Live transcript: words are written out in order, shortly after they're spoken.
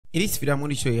In this video, I'm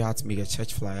going to show you how to make a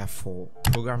church flyer for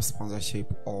program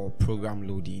sponsorship or program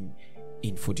loading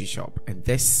in Photoshop, and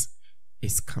this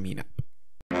is coming up.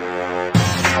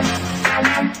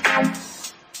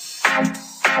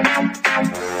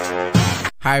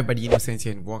 Hi everybody, Innocent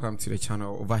here and welcome to the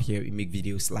channel. Over here we make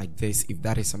videos like this. If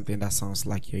that is something that sounds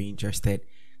like you're interested,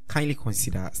 kindly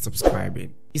consider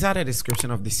subscribing. Inside the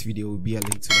description of this video will be a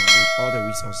link to download all the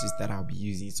resources that I'll be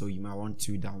using, so you might want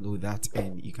to download that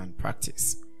and you can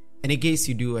practice. And in case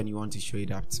you do and you want to show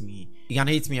it up to me, you can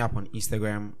hit me up on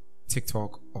Instagram,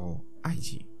 TikTok or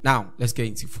IG. Now let's get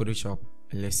into Photoshop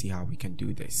and let's see how we can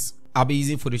do this. I'll be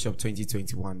using Photoshop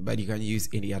 2021, but you can use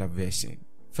any other version.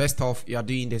 First off, you are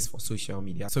doing this for social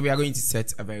media, so we are going to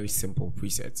set a very simple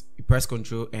preset. You press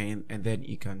Ctrl N and then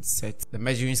you can set the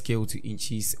measuring scale to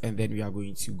inches, and then we are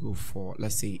going to go for,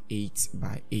 let's say, 8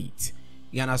 by 8.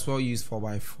 You can as well use 4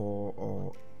 by 4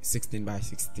 or 16 by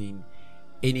 16,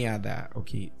 any other.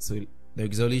 Okay, so the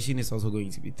resolution is also going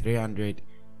to be 300,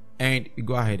 and you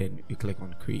go ahead and you click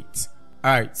on create.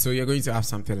 All right, so you're going to have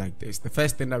something like this. The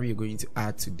first thing that we're going to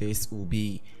add to this will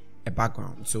be a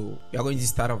background. So we are going to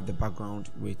start off the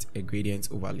background with a gradient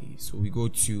overlay. So we go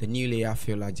to the new layer,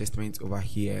 fill adjustment over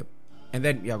here, and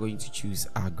then we are going to choose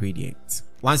our gradient.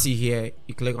 Once you're here,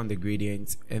 you click on the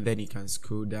gradient and then you can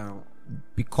scroll down.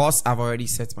 Because I've already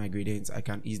set my gradients, I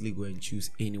can easily go and choose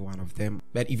any one of them.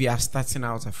 But if you are starting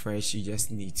out afresh, you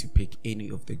just need to pick any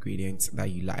of the gradients that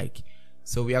you like.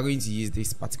 So we are going to use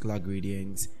this particular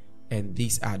gradient, and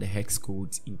these are the hex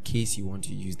codes in case you want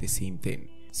to use the same thing.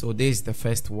 So this is the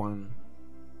first one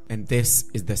and this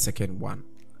is the second one.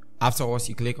 Afterwards,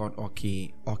 you click on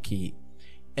OK,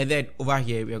 and then over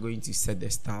here we are going to set the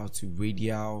style to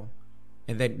radial,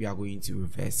 and then we are going to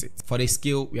reverse it. For the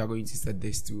scale, we are going to set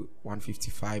this to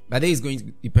 155, but this is going to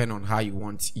depend on how you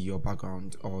want your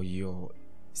background or your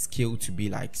scale to be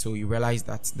like. So you realize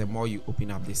that the more you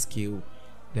open up the scale,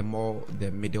 the more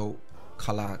the middle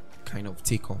color kind of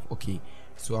take off. Okay,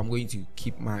 so I'm going to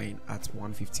keep mine at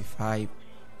 155,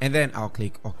 and then I'll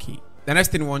click OK. The next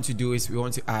thing we want to do is we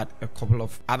want to add a couple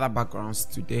of other backgrounds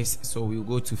to this. So we'll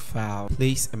go to File,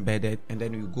 Place Embedded, and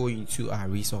then we'll go into our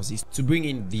resources to bring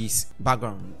in this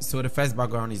background. So the first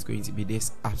background is going to be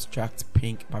this abstract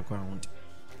pink background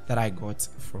that I got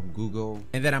from Google,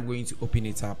 and then I'm going to open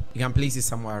it up. You can place it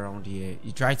somewhere around here.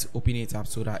 You try to open it up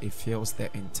so that it fills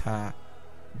the entire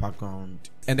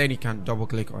background, and then you can double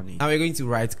click on it. Now we're going to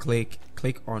right click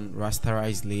on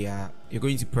rasterize layer. You're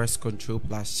going to press Ctrl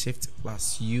plus Shift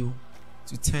plus U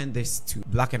to turn this to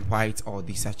black and white or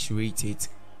desaturate it,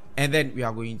 and then we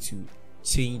are going to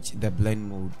change the blend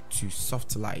mode to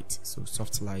soft light. So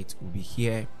soft light will be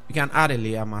here. You can add a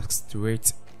layer mask to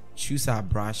it, choose our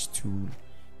brush tool,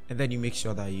 and then you make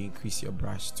sure that you increase your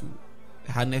brush tool.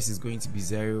 The hardness is going to be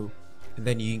 0, and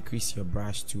then you increase your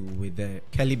brush tool with the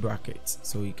curly brackets,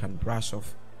 so you can brush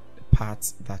off the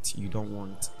parts that you don't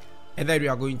want. And then we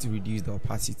are going to reduce the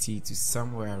opacity to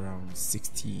somewhere around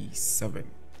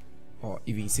 67 or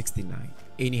even 69,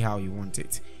 anyhow you want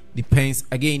it. Depends,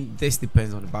 again, this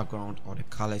depends on the background or the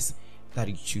colors that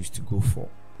you choose to go for.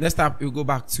 Next up, we'll go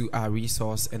back to our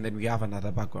resource, and then we have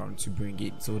another background to bring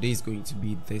in. So this is going to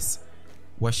be this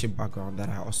worship background that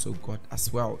I also got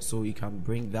as well. So you can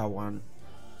bring that one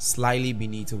slightly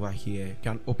beneath over here. You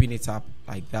can open it up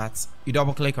like that. You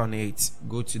double click on it,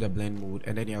 go to the blend mode,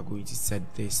 and then you are going to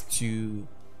set this to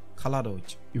color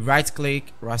dodge. You right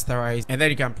click, rasterize, and then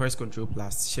you can press Ctrl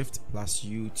plus Shift plus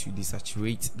U to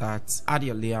desaturate that. Add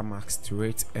your layer mask to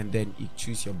it, and then you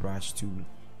choose your brush tool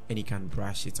and you can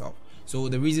brush it off. So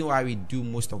the reason why we do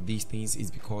most of these things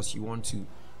is because you want to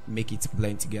make it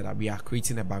blend together. We are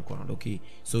creating a background, okay?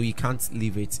 So you can't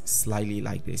leave it slightly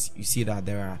like this. You see that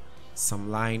there are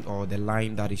some line, or the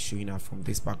line that is showing up from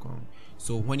this background.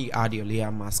 So when you add your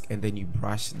layer mask and then you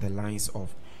brush the lines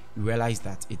off, you realize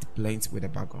that it blends with the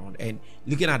background. And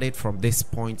looking at it from this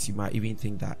point, you might even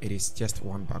think that it is just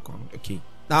one background. Okay,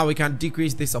 now we can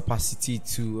decrease this opacity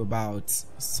to about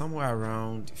somewhere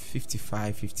around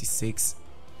 55, 56,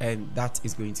 and that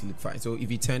is going to look fine. So if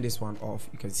you turn this one off,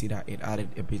 you can see that it added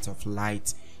a bit of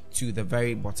light to the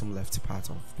very bottom left part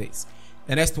of this.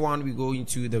 The next one, we go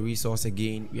into the resource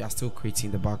again. We are still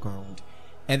creating the background,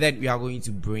 and then we are going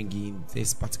to bring in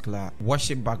this particular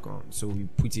worship background. So we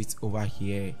put it over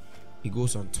here. It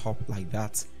goes on top like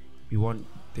that. We want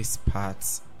this part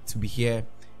to be here,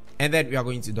 and then we are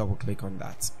going to double click on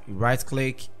that. You right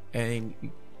click and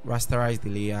you rasterize the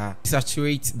layer,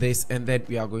 saturate this, and then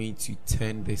we are going to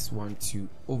turn this one to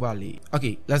overlay.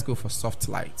 Okay, let's go for soft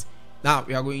light. Now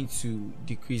we are going to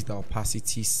decrease the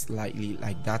opacity slightly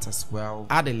like that as well.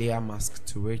 Add a layer mask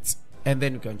to it, and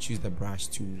then you can choose the brush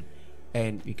tool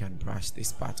and we can brush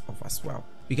this part off as well.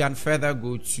 We can further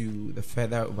go to the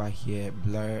feather over here,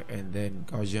 blur, and then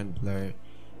Gaussian blur,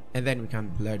 and then we can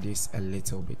blur this a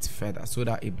little bit further so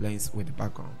that it blends with the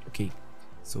background. Okay,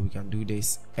 so we can do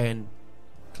this and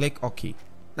click OK.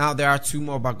 Now there are two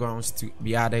more backgrounds to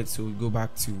be added, so we go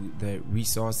back to the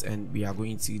resource and we are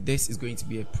going to, this is going to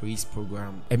be a praise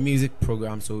program, a music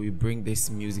program. So we bring this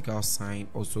musical sign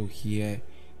also here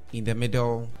in the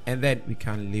middle, and then we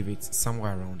can leave it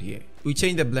somewhere around here. We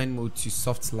change the blend mode to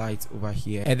soft light over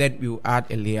here, and then we'll add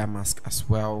a layer mask as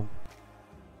well.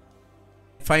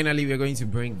 Finally, we're going to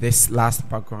bring this last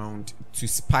background to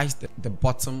spice the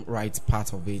bottom right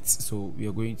part of it. So we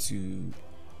are going to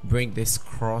bring this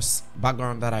cross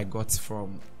background that I got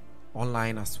from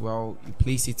online as well. You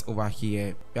place it over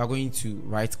here. We are going to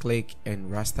right click and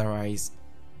rasterize,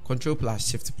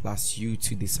 Ctrl+Shift+U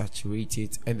to desaturate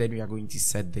it, and then we are going to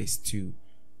set this to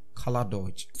color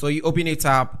dodge. So you open it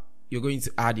up, you're going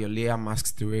to add your layer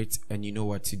masks to it, and you know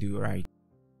what to do, right?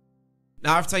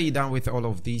 Now after you're done with all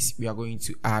of this, we are going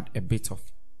to add a bit of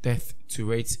depth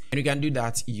to it, and you can do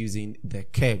that using the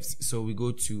curves. So we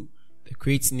go to the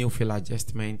create new fill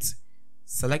adjustment,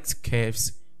 select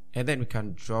curves, and then we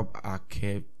can drop our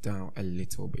curve down a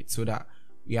little bit so that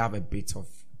we have a bit of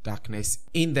darkness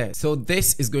in there. So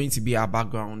this is going to be our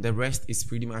background. The rest is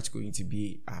pretty much going to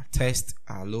be our text,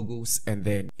 our logos, and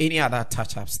then any other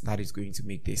touch-ups that is going to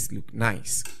make this look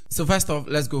nice. So first off,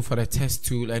 let's go for the text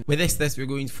tool, and with this text we're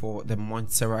going for the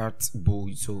Montserrat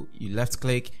bold. So you left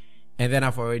click, and then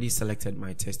I've already selected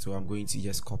my text tool. I'm going to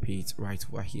just copy it right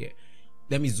over here.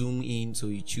 Let me zoom in. So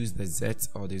you choose the Z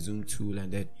or the zoom tool,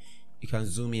 and then you can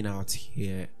zoom in out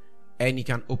here, and you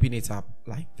can open it up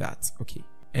like that. Okay,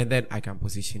 and then I can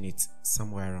position it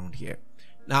somewhere around here.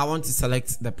 Now I want to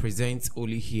select the present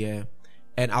only here,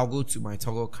 and I'll go to my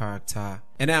toggle character,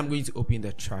 and then I'm going to open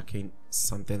the tracking,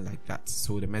 something like that.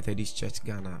 So the Methodist Church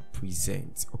Ghana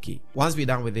present. Okay, once we're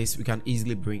done with this, we can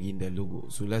easily bring in the logo.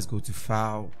 So let's go to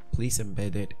file, place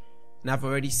embedded, and I've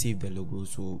already saved the logo,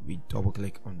 so we double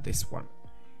click on this one.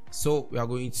 So we are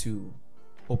going to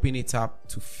open it up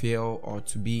to fill or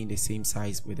to be in the same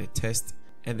size with the text,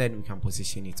 and then we can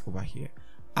position it over here.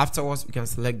 Afterwards, we can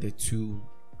select the two,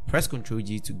 press Ctrl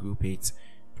G to group it,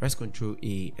 press Ctrl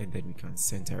A, and then we can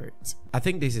center it. I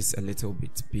think this is a little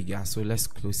bit bigger, so let's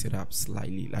close it up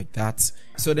slightly like that.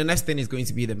 So the next thing is going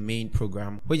to be the main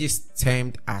program, which is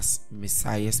termed as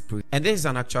Messiah's Praise, and this is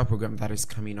an actual program that is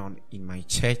coming on in my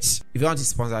church. If you want to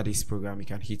sponsor this program, you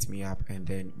can hit me up, and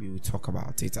then we will talk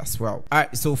about it as well. All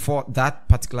right, so for that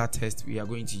particular test, we are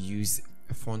going to use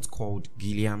a font called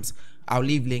Gilliam's. I'll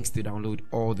leave links to download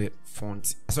all the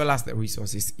fonts as well as the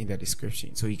resources in the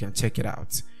description, so you can check it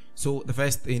out. So the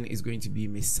first thing is going to be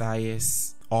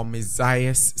Messiah's or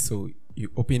Messiah's. So you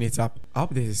open it up. I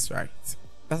hope this is right.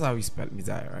 That's how we spell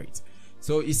Messiah, right?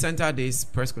 So you center this,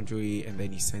 press Ctrl A, and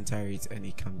then you center it, and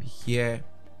it can be here.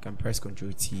 You can press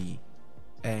Ctrl T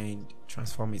and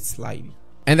transform it slightly.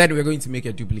 And then we're going to make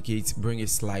a duplicate, bring it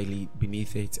slightly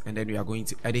beneath it, and then we are going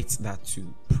to edit that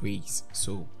to praise.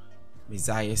 So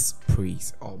Messiah's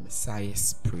Praise or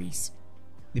Messiah's Praise,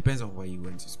 depends on where you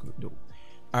went to school though.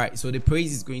 All right, so the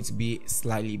praise is going to be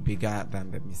slightly bigger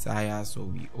than the Messiah, so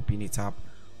we open it up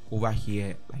over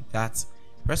here like that,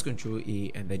 press Ctrl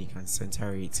A, and then you can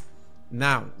center it.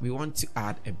 Now we want to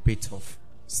add a bit of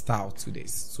style to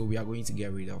this, so we are going to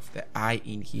get rid of the I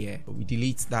in here. So we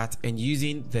delete that, and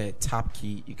using the tab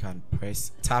key, you can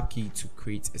press tab key to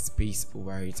create a space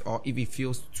over it, or if it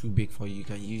feels too big for you, you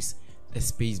can use the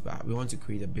space bar. We want to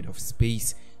create a bit of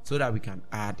space so that we can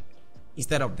add,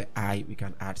 instead of the I, we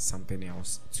can add something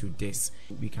else to this.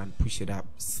 We can push it up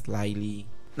slightly.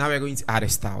 Now we're going to add a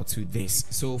style to this.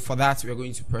 So for that, we're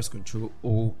going to press Ctrl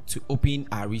O to open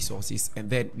our resources, and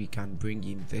then we can bring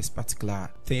in this particular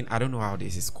thing. I don't know how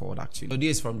this is called actually. So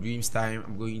this is from Dreams Time.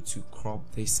 I'm going to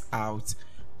crop this out.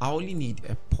 I only need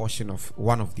a portion of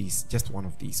one of these, just one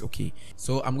of these. Okay,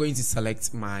 so I'm going to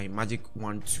select my magic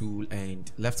wand tool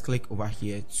and left click over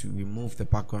here to remove the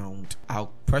background.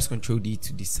 I'll press Ctrl D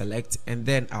to deselect, and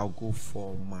then I'll go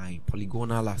for my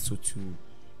polygonal lasso tool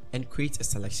and create a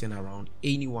selection around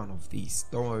any one of these.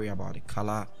 Don't worry about the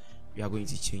color, we are going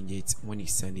to change it when you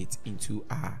send it into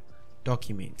our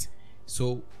document.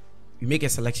 So we make a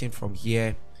selection from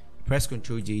here, press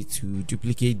Ctrl J to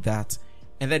duplicate that,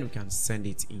 and then we can send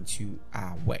it into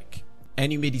our work.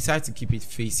 And you may decide to keep it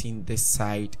facing this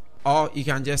side or you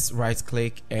can just right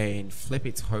click and flip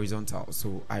it horizontal.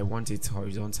 So I want it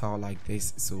horizontal like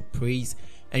this, so praise,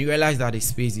 and you realize that the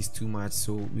space is too much,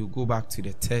 so we'll go back to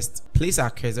the test, place our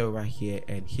cursor over here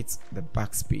and hit the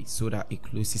backspace so that it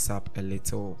closes up a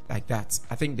little like that.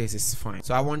 I think this is fine.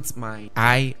 So I want my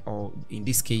eye, or in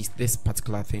this case this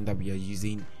particular thing that we are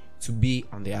using, to be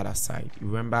on the other side.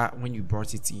 Remember when you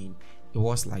brought it in, it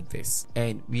was like this,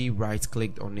 and we right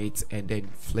clicked on it and then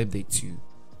flipped it to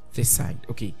this side.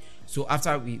 Okay, so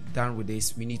after we're done with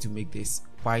this, we need to make this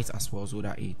white as well so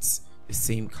that it's the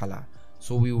same color.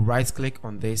 So we will right click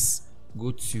on this, go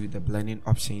to the blending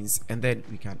options, and then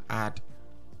we can add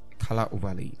color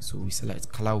overlay. So we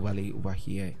select color overlay over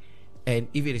here, and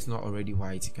if it is not already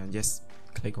white, you can just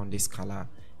click on this color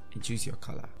and choose your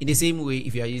color. In the same way,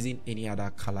 if you are using any other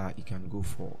color, you can go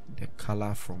for the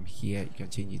color from here. You can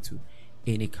change it to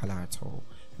any color at all,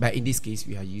 but in this case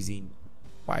we are using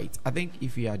white. I think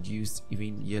if we had used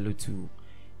even yellow too,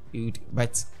 it would,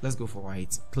 but let's go for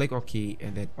white. Click OK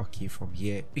and then OK. From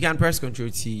here we can press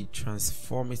Ctrl T,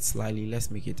 transform it slightly.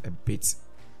 Let's make it a bit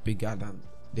bigger than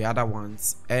the other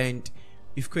ones, and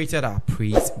we've created our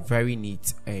praise. Very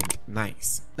neat and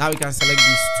nice. Now we can select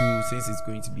these two. Since it's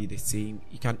going to be the same,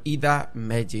 you can either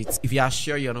merge it if you are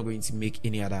sure you're not going to make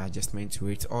any other adjustment to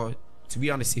it, or to be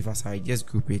on the safer side, just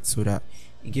group it so that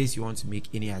in case you want to make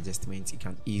any adjustments, you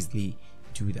can easily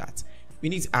do that. We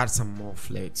need to add some more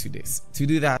flair to this. To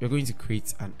do that, we're going to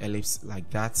create an ellipse like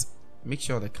that. Make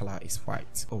sure the color is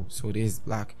white. Oh, so this is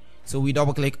black. So we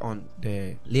double click on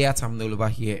the layer thumbnail over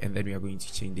here, and then we are going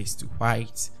to change this to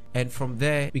white, and from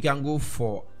there we can go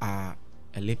for our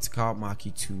elliptical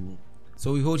marquee tool.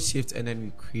 So we hold shift and then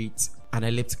we create an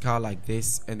elliptical like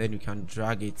this, and then we can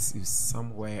drag it to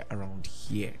somewhere around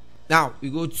here. Now we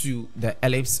go to the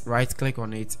ellipse, right click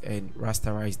on it and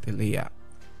rasterize the layer,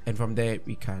 and from there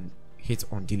we can hit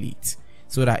on delete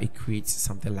so that it creates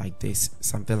something like this,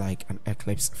 something like an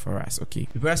eclipse for us. Okay,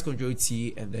 you press Ctrl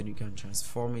T and then you can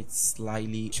transform it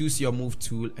slightly, choose your move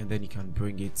tool, and then you can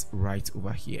bring it right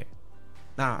over here.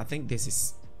 Now I think this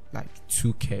is like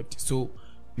too curved, so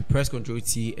you press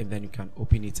Ctrl T and then you can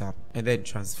open it up and then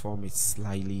transform it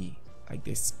slightly like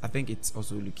this. I think it's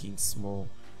also looking small,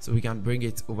 so we can bring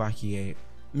it over here,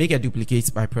 make a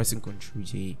duplicate by pressing Ctrl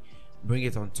J, bring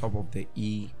it on top of the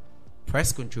E,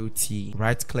 press Ctrl T,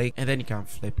 right click, and then you can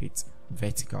flip it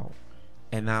vertical,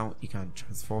 and now you can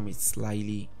transform it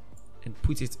slightly and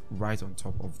put it right on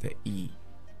top of the E,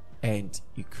 and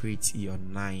you create your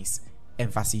nice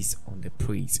emphasis on the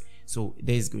praise. So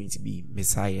there is going to be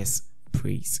Messiah's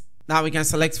praise. Now we can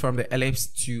select from the ellipse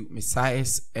to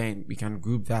Messiah's, and we can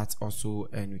group that also,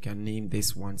 and we can name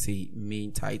this one, say,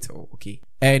 main title. Okay,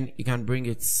 and you can bring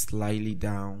it slightly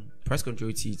down, press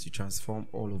Ctrl T to transform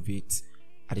all of it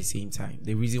at the same time.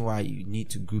 The reason why you need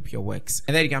to group your works,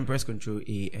 and then you can press Ctrl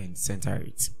A and center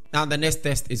it. Now the next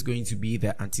test is going to be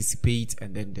the anticipate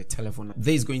and then the telephone.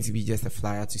 There is going to be just a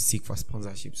flyer to seek for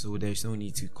sponsorship, so there's no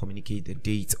need to communicate the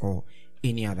date or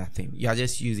any other thing. You are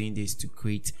just using this to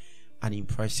create an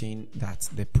impression that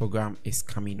the program is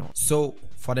coming on. So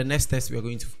for the next test, we are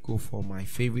going to go for my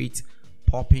favorite,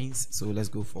 poppins. So let's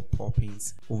go for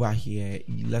poppins. Over here,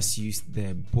 let's use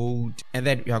the bold, and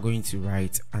then we are going to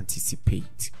write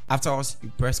anticipate. Afterwards,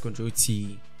 you press Ctrl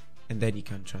T, and then you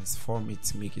can transform it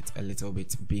to make it a little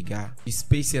bit bigger. You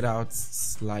space it out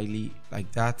slightly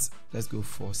like that. Let's go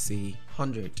for, say,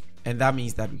 100, and that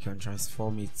means that we can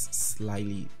transform it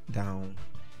slightly down.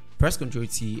 Press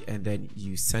Ctrl T and then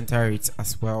you center it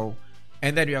as well,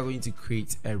 and then we are going to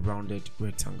create a rounded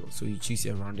rectangle. So you choose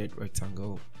a rounded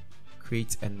rectangle,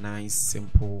 create a nice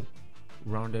simple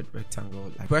rounded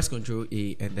rectangle. Like, press Ctrl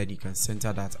A and then you can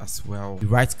center that as well. You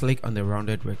right click on the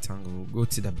rounded rectangle, go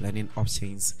to the blending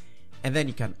options, and then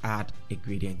you can add a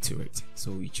gradient to it.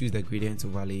 So you choose the gradient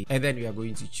overlay, and then we are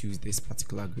going to choose this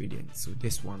particular gradient. So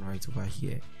this one right over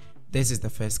here, this is the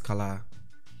first color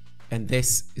and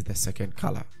this is the second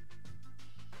color.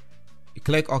 You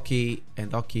click OK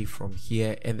and OK from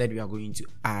here, and then we are going to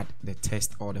add the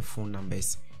text or the phone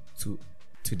numbers to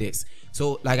this.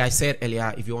 So like I said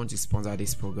earlier, if you want to sponsor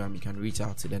this program, you can reach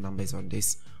out to the numbers on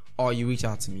this, or you reach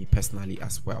out to me personally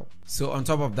as well. So on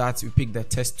top of that, we pick the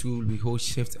text tool, we hold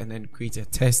shift and then create a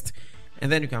text, and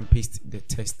then you can paste the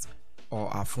text or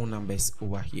our phone numbers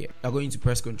over here. We're going to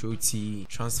press Ctrl T,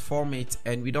 transform it,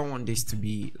 and we don't want this to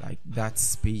be like that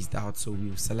spaced out, so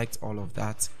we'll select all of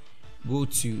that, go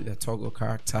to the toggle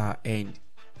character and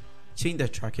change the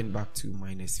tracking back to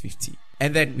 -50,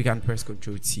 and then we can press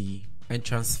Ctrl T and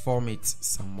transform it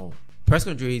some more. Press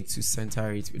Ctrl A to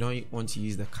center it. We don't want to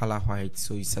use the color white,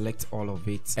 so you select all of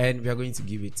it, and we are going to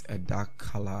give it a dark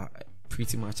color,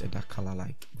 pretty much a dark color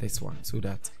like this one, so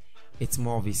that it's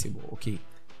more visible. Okay,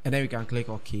 and then we can click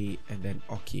OK and then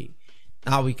OK.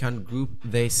 Now we can group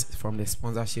this from the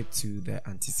sponsorship to the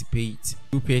anticipate,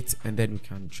 group it, and then we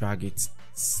can drag it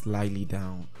slightly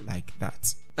down like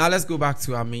that. Now let's go back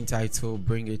to our main title,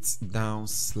 bring it down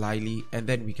slightly, and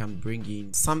then we can bring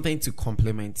in something to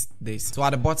complement this. So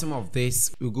at the bottom of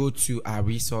this, we'll go to our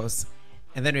resource,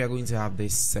 and then we are going to have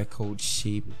this circled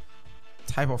shape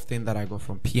type of thing that I got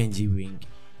from PNG Ring.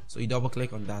 So you double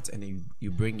click on that and then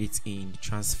you bring it in,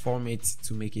 transform it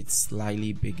to make it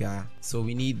slightly bigger. So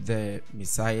we need the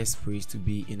Messiah sprays to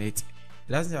be in it.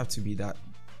 It doesn't have to be that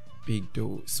big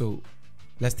though, so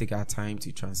let's take our time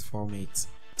to transform it.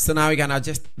 So now we can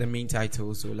adjust the main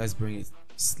title, so let's bring it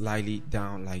slightly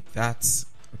down like that.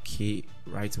 Okay,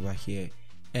 right over here,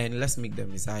 and let's make the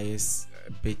Messiahs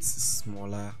a bit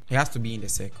smaller. It has to be in the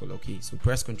circle. Okay, so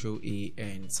press Ctrl A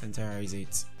and centerize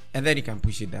it, and then you can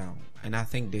push it down, and I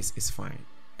think this is fine.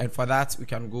 And for that we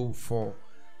can go for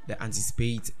the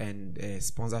anticipate and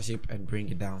sponsorship and bring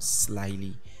it down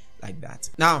slightly like that.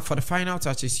 Now for the final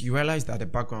touches, you realize that the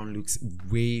background looks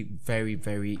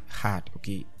very hard.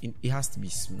 Okay, it has to be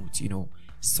smooth, you know,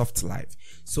 soft life.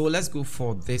 So let's go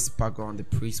for this background, the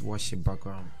praise worship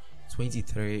background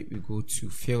 23. We go to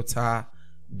filter,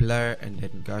 blur, and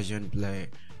then Gaussian blur,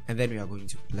 and then we are going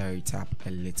to blur it up a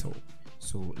little.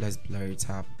 So let's blur it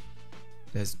up,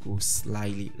 let's go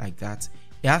slightly like that.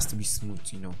 It has to be smooth,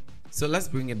 you know. So let's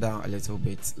bring it down a little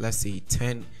bit. Let's say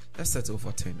 10. Let's settle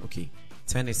for 10. Okay,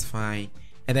 10 is fine,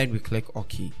 and then we click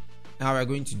OK. Now we're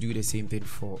going to do the same thing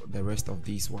for the rest of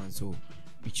these ones. So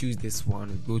we choose this one,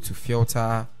 we go to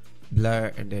filter,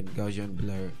 blur, and then Gaussian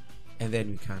blur, and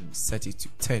then we can set it to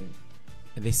 10,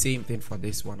 and the same thing for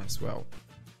this one as well,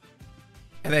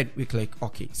 and then we click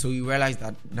OK. So you realize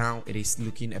that now it is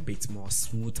looking a bit more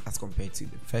smooth as compared to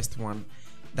the first one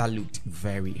that looked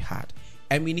very hard.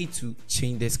 And we need to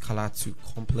change this color to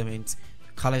complement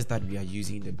the colors that we are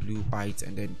using, the blue, white,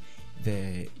 and then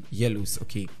the yellows.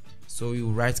 Okay, so you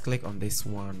right click on this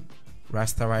one,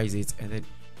 rasterize it, and then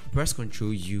press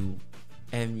Ctrl U,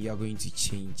 and you are going to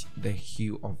change the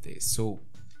hue of this. So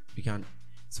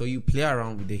you play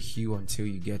around with the hue until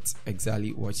you get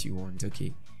exactly what you want.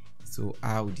 Okay, so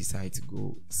I'll decide to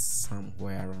go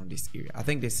somewhere around this area. I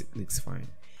think this looks fine,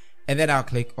 and then I'll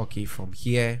click OK from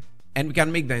here, and we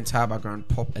can make the entire background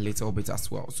pop a little bit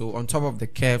as well. So on top of the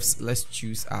curves, let's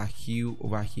choose our hue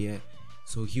over here,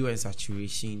 so hue and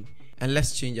saturation, and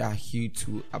let's change our hue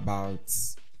to about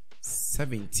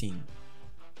 17.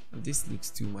 This looks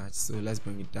too much, so let's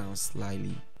bring it down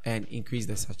slightly and increase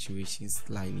the saturation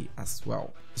slightly as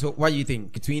well. So what do you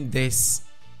think between this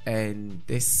and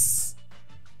this?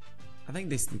 I think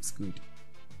this looks good.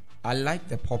 I like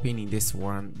the popping in this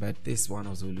one, but this one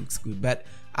also looks good, but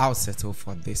I'll settle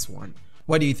for this one.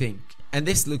 What do you think? And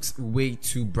this looks way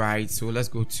too bright, so let's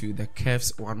go to the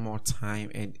curves one more time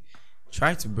and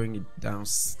try to bring it down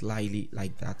slightly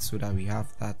like that, so that we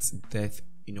have that depth,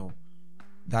 you know,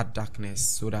 that darkness,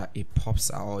 so that it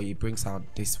pops out, or it brings out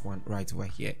this one right over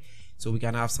here, so we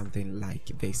can have something like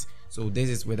this. So this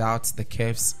is without the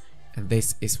curves, and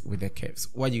this is with the curves.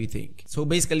 What do you think? So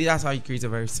basically that's how you create a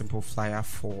very simple flyer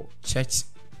for church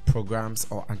programs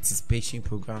or anticipation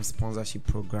programs, sponsorship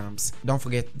programs. Don't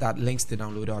forget that links to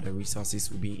download all the resources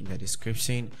will be in the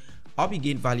description. I hope you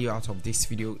gained value out of this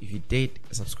video. If you did,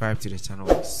 subscribe to the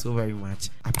channel. So very much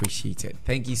appreciated.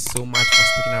 Thank you so much for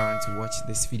sticking around to watch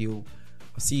this video.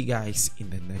 I'll see you guys in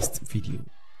the next video.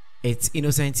 It's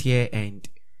Innocent here, and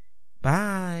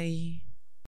bye.